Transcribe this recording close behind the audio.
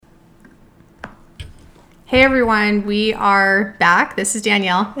Hey everyone, we are back. This is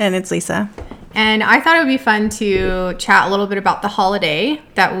Danielle. And it's Lisa. And I thought it would be fun to chat a little bit about the holidays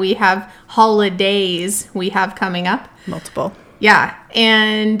we have coming up. Multiple. Yeah.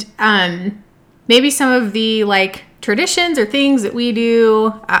 And maybe some of the traditions or things that we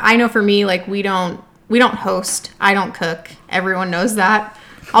do. I know for me, we don't host. I don't cook. Everyone knows that.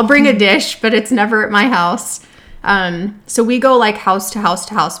 I'll bring a dish, but it's never at my house. So we go house to house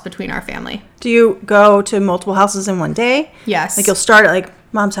to house between our family. Do you go to multiple houses in one day? Yes. You'll start at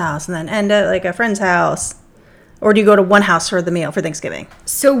mom's house and then end at a friend's house? Or do you go to one house for the meal for Thanksgiving?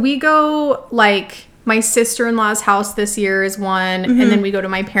 So we go my sister-in-law's house this year is one, and then we go to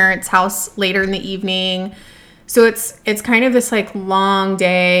my parents' house later in the evening. So it's kind of this long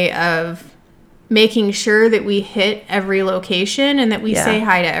day of making sure that we hit every location and that we say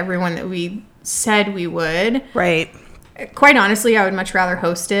hi to everyone that we said we would. Right. Quite honestly, I would much rather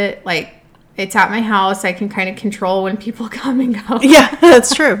host it. It's at my house. I can kind of control when people come and go. Yeah,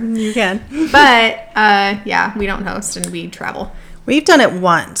 that's true. You can. But, we don't host and we travel. We've done it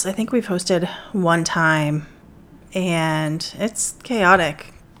once. I think we've hosted one time, and it's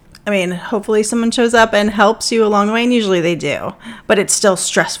chaotic. I mean, hopefully someone shows up and helps you along the way, and usually they do. But it's still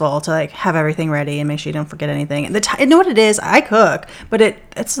stressful to have everything ready and make sure you don't forget anything. And you know what it is? I cook, but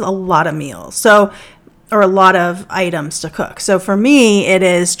it's a lot of meals. Or a lot of items to cook. So for me, it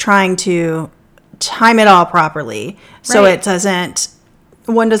is trying to time it all properly. So it doesn't,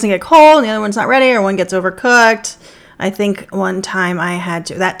 one doesn't get cold and the other one's not ready, or one gets overcooked. I think one time I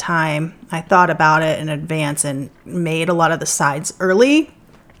thought about it in advance and made a lot of the sides early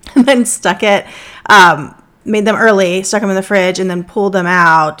and then made them early, stuck them in the fridge, and then pulled them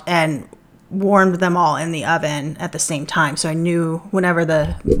out and warmed them all in the oven at the same time. So I knew whenever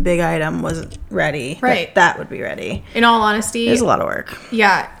the big item was ready, that would be ready. In all honesty, it was a lot of work.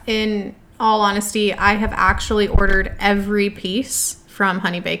 Yeah. In all honesty, I have actually ordered every piece from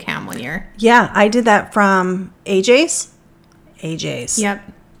Honey Baked Ham one year. Yeah, I did that from AJ's. Yep.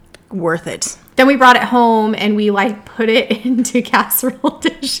 Worth it. Then we brought it home and we put it into casserole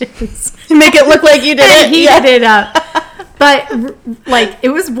dishes. To make it look like you did it. Heated it up. But it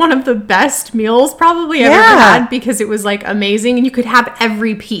was one of the best meals probably I've ever had, because it was amazing, and you could have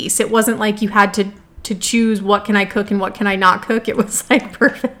every piece. It wasn't you had to choose what can I cook and what can I not cook. It was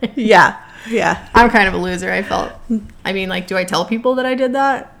perfect. Yeah. I'm kind of a loser, I felt. I mean, do I tell people that I did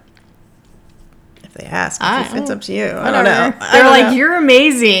that? If they ask, it's up to you. I don't know. They're you're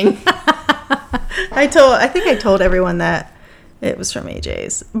amazing. I think I told everyone that it was from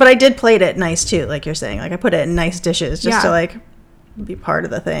AJ's. But I did plate it nice too, like you're saying. I put it in nice dishes just to be part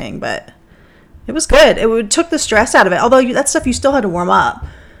of the thing. But it was good. It took the stress out of it. Although that stuff you still had to warm up.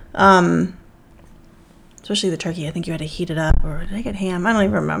 Especially the turkey. I think you had to heat it up. Or did I get ham? I don't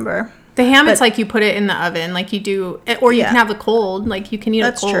even remember. The ham, it's you put it in the oven you do. Or you can have it cold. You can eat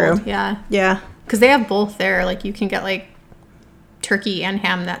it cold. That's true. Yeah. Yeah. Because they have both there. You can get turkey and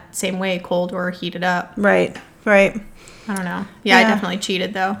ham that same way, cold or heated up. Right. I don't know. Yeah, I definitely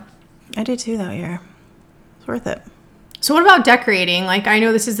cheated, though. I did, too, that year. It's worth it. So what about decorating? I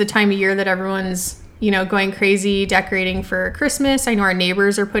know this is the time of year that everyone's, going crazy decorating for Christmas. I know our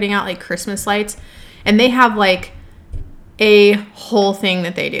neighbors are putting out, Christmas lights. And they have, a whole thing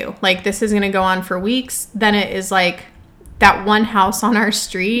that they do. This is going to go on for weeks. Then it is, that one house on our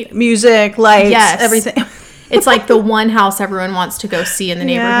street. Music, lights, everything. It's, the one house everyone wants to go see in the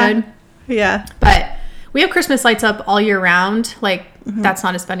neighborhood. Yeah. But we have Christmas lights up all year round. That's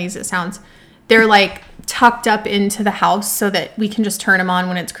not as funny as it sounds. They're tucked up into the house so that we can just turn them on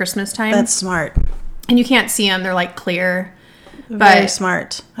when it's Christmas time. That's smart. And you can't see them. They're clear. Very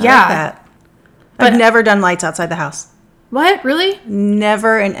smart. I like that. I've never done lights outside the house. What? Really?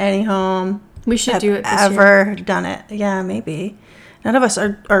 Never in any home. We should do it this year. Done it. Yeah, maybe. None of us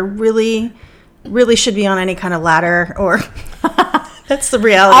are really should be on any kind of ladder or... That's the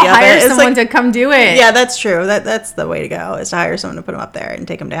reality I'll of it. hire someone to come do it. Yeah, that's true. That's the way to go, is to hire someone to put them up there and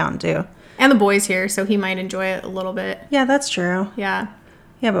take them down, too. And the boy's here, so he might enjoy it a little bit. Yeah, that's true. Yeah.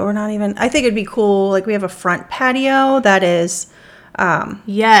 Yeah, but we're not even... I think it'd be cool. We have a front patio that is...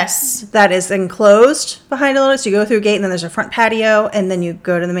 yes. That is enclosed behind a little. So you go through a gate, and then there's a front patio, and then you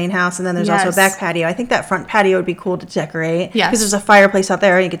go to the main house, and then there's also a back patio. I think that front patio would be cool to decorate. Yes. Because there's a fireplace out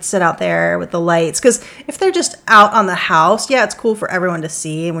there, and you could sit out there with the lights. Because if they're just out on the house, it's cool for everyone to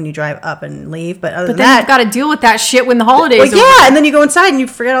see when you drive up and leave. But other than that, you've got to deal with that shit when the holidays are over. And then you go inside and you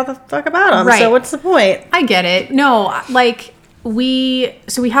forget all the fuck about them. Right. So what's the point? I get it. No, we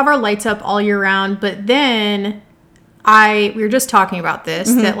have our lights up all year round, but then we were just talking about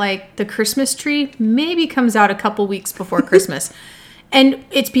this, that the Christmas tree maybe comes out a couple weeks before Christmas. And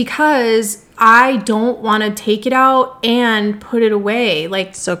it's because I don't want to take it out and put it away.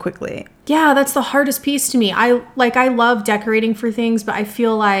 Like, so quickly. Yeah, that's the hardest piece to me. I love decorating for things, but I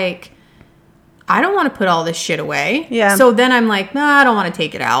feel like I don't want to put all this shit away. Yeah. So then I'm like, nah, I don't want to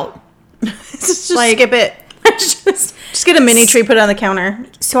take it out. just skip it. just get a mini tree, put it on the counter.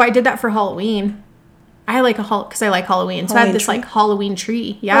 So I did that for Halloween. I like because I like Halloween. So I had this like Halloween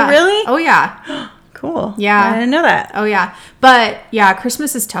tree. Yeah. Oh, really? Oh, yeah. Cool. Yeah. I didn't know that. Oh, yeah. But yeah,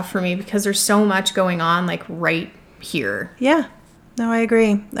 Christmas is tough for me because there's so much going on like right here. Yeah. No, I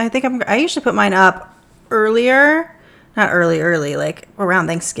agree. I think I usually put mine up earlier. Not early, like around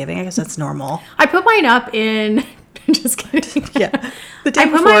Thanksgiving. I guess that's normal. I put mine up in... Just kidding. Yeah. I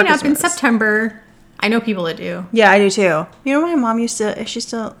put mine up in September. I know people that do. Yeah, I do too. You know, my mom I guess I should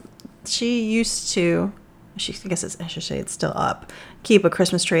say it's still up. Keep a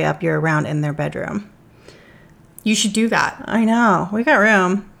Christmas tree up year round in their bedroom. You should do that. I know. We got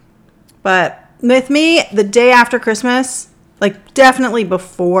room. But with me, the day after Christmas, like definitely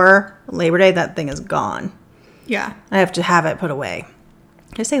before Labor Day, that thing is gone. Yeah. I have to have it put away.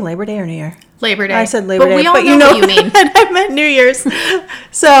 Did I say Labor Day or New Year? Labor Day. I said Labor Day, but we all know what you mean. I meant New Year's.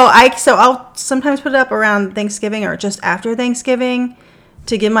 So I'll sometimes put it up around Thanksgiving or just after Thanksgiving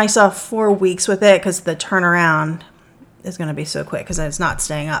to give myself 4 weeks with it because the turnaround is going to be so quick because it's not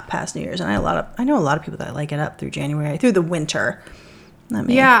staying up past New Year's. And I know a lot of people that like it up through January, through the winter.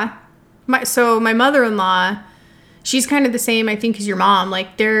 Yeah. My mother-in-law, she's kind of the same, I think, as your mom.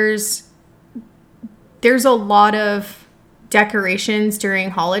 Like there's a lot of decorations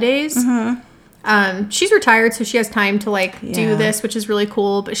during holidays. Mm-hmm. She's retired, so she has time to do this, which is really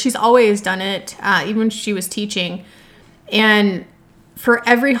cool. But she's always done it, even when she was teaching. And for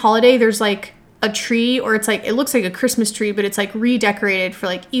every holiday, there's like a tree, or it's like it looks like a Christmas tree, but it's like redecorated for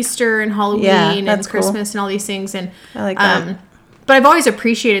like Easter and Halloween and Christmas and all these things. And I like that. But I've always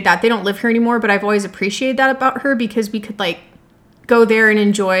appreciated that. They don't live here anymore, but I've always appreciated that about her because we could like go there and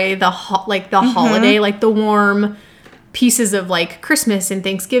enjoy the holiday, like the warm pieces of like Christmas and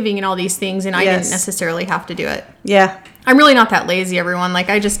Thanksgiving and all these things, and I didn't necessarily have to do it. Yeah. I'm really not that lazy, everyone. Like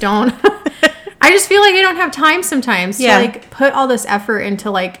I just don't I just feel like I don't have time sometimes to like put all this effort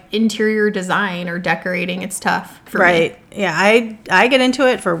into like interior design or decorating. It's tough for me. Right. Yeah, I get into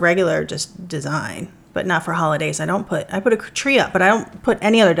it for regular just design, but not for holidays. I put a tree up, but I don't put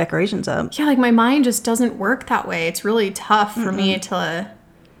any other decorations up. Yeah, like my mind just doesn't work that way. It's really tough for me to...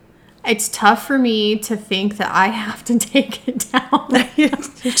 It's tough for me to think that I have to take it down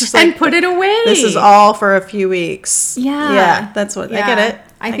just and put it away. This is all for a few weeks. Yeah. Yeah, that's what... I get it.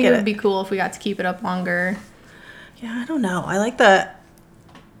 I think it would be cool if we got to keep it up longer. Yeah, I don't know. I like the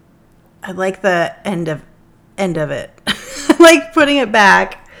end of it. I like putting it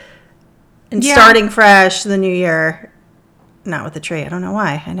back and starting fresh the new year. Not with the tree. I don't know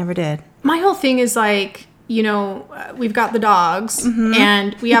why. I never did. My whole thing is like... You know, we've got the dogs,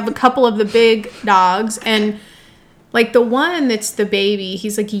 and we have a couple of the big dogs, and like the one that's the baby,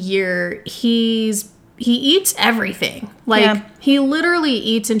 he's like a year. He eats everything. Like he literally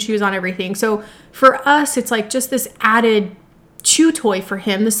eats and chews on everything. So for us, it's like just this added chew toy for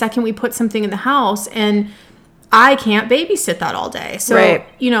him the second we put something in the house, and I can't babysit that all day. So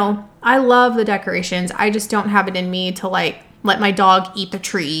you know, I love the decorations. I just don't have it in me to like let my dog eat the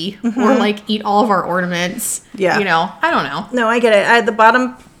tree or like eat all of our ornaments. Yeah. You know, I don't know. No, I get it. The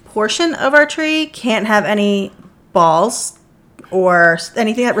bottom portion of our tree can't have any balls or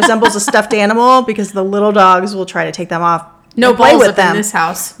anything that resembles a stuffed animal because the little dogs will try to take them off. No balls with them in this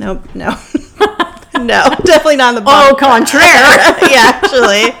house. Nope. No. No, definitely not in the bottom. Oh, contraire. Yeah,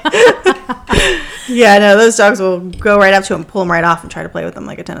 actually. Yeah, no, those dogs will go right up to him, pull him right off, and try to play with them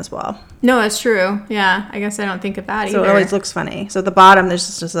like a tennis ball. No, that's true. Yeah, I guess I don't think of that either. So it always looks funny. So at the bottom,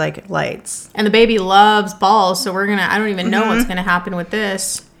 there's just like lights. And the baby loves balls, so I don't even know what's going to happen with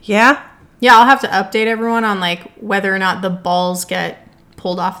this. Yeah? Yeah, I'll have to update everyone on like whether or not the balls get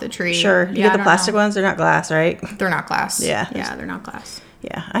pulled off the tree. Sure. You get the plastic ones? They're not glass, right? They're not glass. Yeah. Yeah, they're not glass.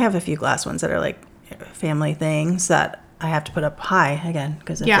 Yeah, I have a few glass ones that are like family things that I have to put up high again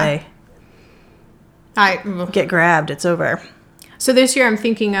because if they get grabbed, it's over. So this year I'm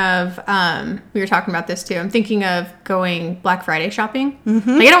thinking of, we were talking about this too, I'm thinking of going Black Friday shopping.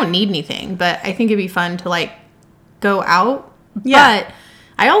 Like I don't need anything, but I think it'd be fun to like go out. Yeah. But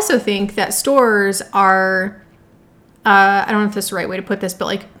I also think that stores are, I don't know if this is the right way to put this, but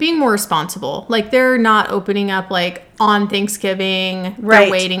like being more responsible. Like they're not opening up like on Thanksgiving. Right.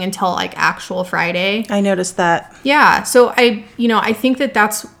 They're waiting until like actual Friday. I noticed that. Yeah. So I think that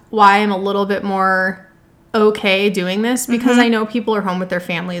that's why I'm a little bit more okay doing this because I know people are home with their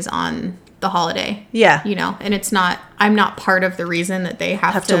families on the holiday. Yeah. You know, and I'm not part of the reason that they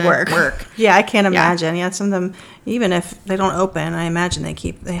have to work. Yeah, I can't imagine. Yeah, some of them, even if they don't open, I imagine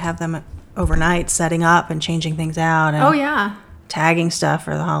they have them overnight setting up and changing things out. And oh, yeah. Tagging stuff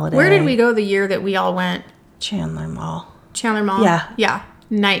for the holiday. Where did we go the year that we all went? Chandler Mall. Yeah. Yeah.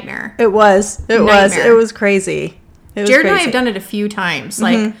 Nightmare. It was. It was crazy. Jared and I have done it a few times.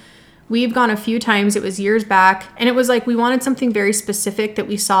 Like, we've gone a few times. It was years back. And it was like we wanted something very specific that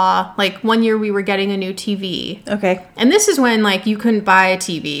we saw. Like, one year we were getting a new TV. Okay. And this is when, like, you couldn't buy a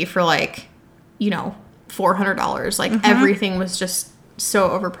TV for, like, you know, $400. Like, everything was just so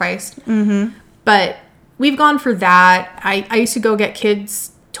overpriced. But we've gone for that. I used to go get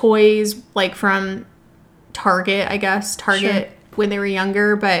kids' toys, like, from Target, I guess. Target when they were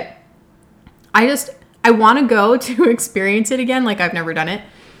younger. But I want to go to experience it again. Like, I've never done it.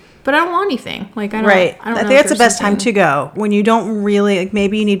 But I don't want anything. Like, I don't I think that's the best time to go. When you don't really, like,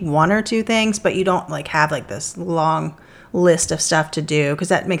 maybe you need one or two things, but you don't, like, have, like, this long list of stuff to do, because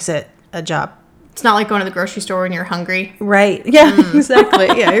that makes it a job. It's not like going to the grocery store when you're hungry. Right. Yeah, exactly.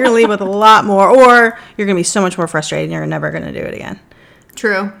 Yeah, you're going to leave with a lot more, or you're going to be so much more frustrated and you're never going to do it again.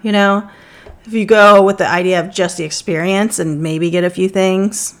 True. You know? If you go with the idea of just the experience and maybe get a few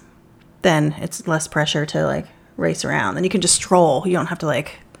things, then it's less pressure to, like, race around. Then you can just stroll. You don't have to,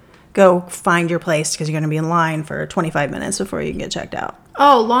 like, go find your place because you're going to be in line for 25 minutes before you can get checked out.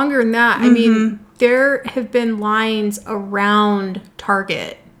 Oh, longer than that. I mean, there have been lines around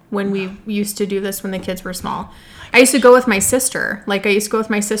Target when we used to do this when the kids were small. I used to go with my sister. Like, I used to go with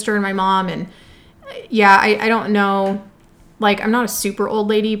my sister and my mom. And, yeah, I don't know. Like, I'm not a super old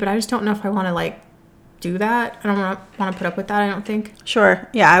lady, but I just don't know if I want to, like, do that. I don't want to put up with that, I don't think. Sure.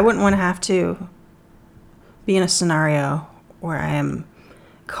 Yeah, I wouldn't want to have to be in a scenario where I am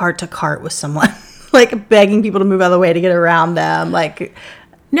cart to cart with someone, like, begging people to move out of the way to get around them. Like,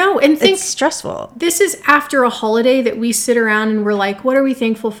 no, and think it's stressful. This is after a holiday that we sit around and we're like, what are we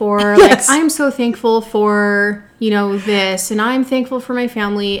thankful for? Yes. Like, I'm so thankful for, you know, this, and I'm thankful for my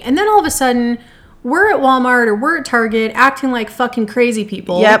family. And then all of a sudden, we're at Walmart or we're at Target acting like fucking crazy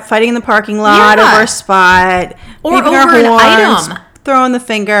people. Yep, fighting in the parking lot over a spot. Or over an item. Throwing the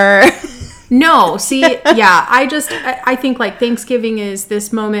finger. No, see, yeah, I think, like, Thanksgiving is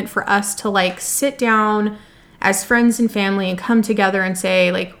this moment for us to, like, sit down as friends and family and come together and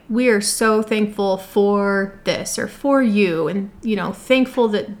say, like, we are so thankful for this or for you, and, you know, thankful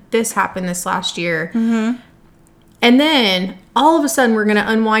that this happened this last year. And then all of a sudden we're going to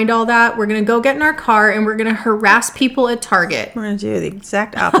unwind all that. We're going to go get in our car and we're going to harass people at Target. We're going to do the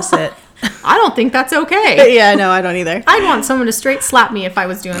exact opposite. I don't think that's okay. Yeah, no, I don't either. I'd want someone to straight slap me if I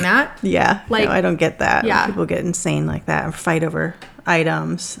was doing that. Yeah, like, no, I don't get that. Yeah. When people get insane like that and fight over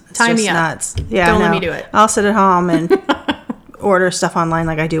items. It's Tie just me up. Nuts. Yeah, don't let me do it. I'll sit at home and order stuff online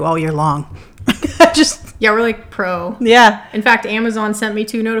like I do all year long. Yeah, we're like pro. Yeah. In fact, Amazon sent me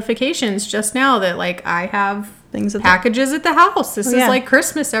 2 notifications just now that, like, I have packages at the house. This is like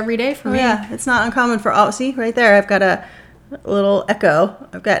Christmas every day for me. Yeah, it's not uncommon for see right there. I've got a little Echo.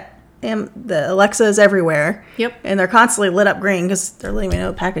 I've got the Alexas everywhere. Yep. And they're constantly lit up green because they're letting me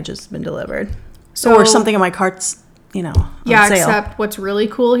know the package has been delivered. Or something in my cart's, you know, on sale. Except what's really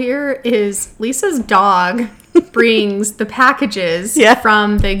cool here is Lisa's dog brings the packages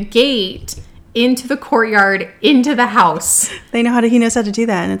from the gate into the courtyard, into the house. He knows how to do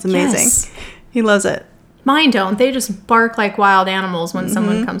that, and it's amazing. Yes. He loves it. Mine don't. They just bark like wild animals when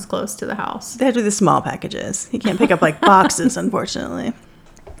someone comes close to the house. They have to do the small packages. He can't pick up, like, boxes, unfortunately.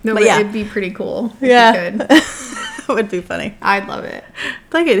 No, but it'd be pretty cool if you could. It would be funny. I'd love it.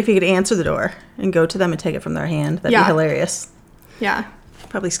 I'd like it if you could answer the door and go to them and take it from their hand. That'd be hilarious. Yeah.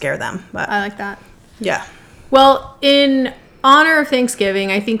 Probably scare them. But I like that. Yeah. Well, in honor of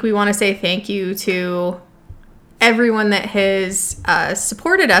Thanksgiving, I think we want to say thank you to everyone that has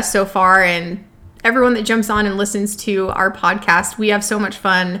supported us so far and everyone that jumps on and listens to our podcast. We have so much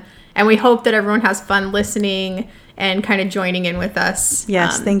fun, and we hope that everyone has fun listening and kind of joining in with us.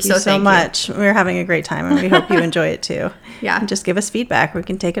 Yes, thank you so much. We're having a great time, and we hope you enjoy it too. Yeah. And just give us feedback. We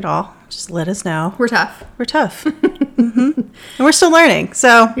can take it all. Just let us know. We're tough. And we're still learning.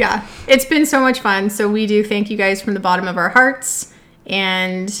 So yeah, it's been so much fun. So we do thank you guys from the bottom of our hearts.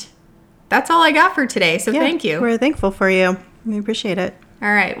 And that's all I got for today. So thank you. We're thankful for you. We appreciate it.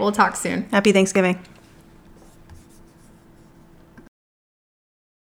 All right. We'll talk soon. Happy Thanksgiving.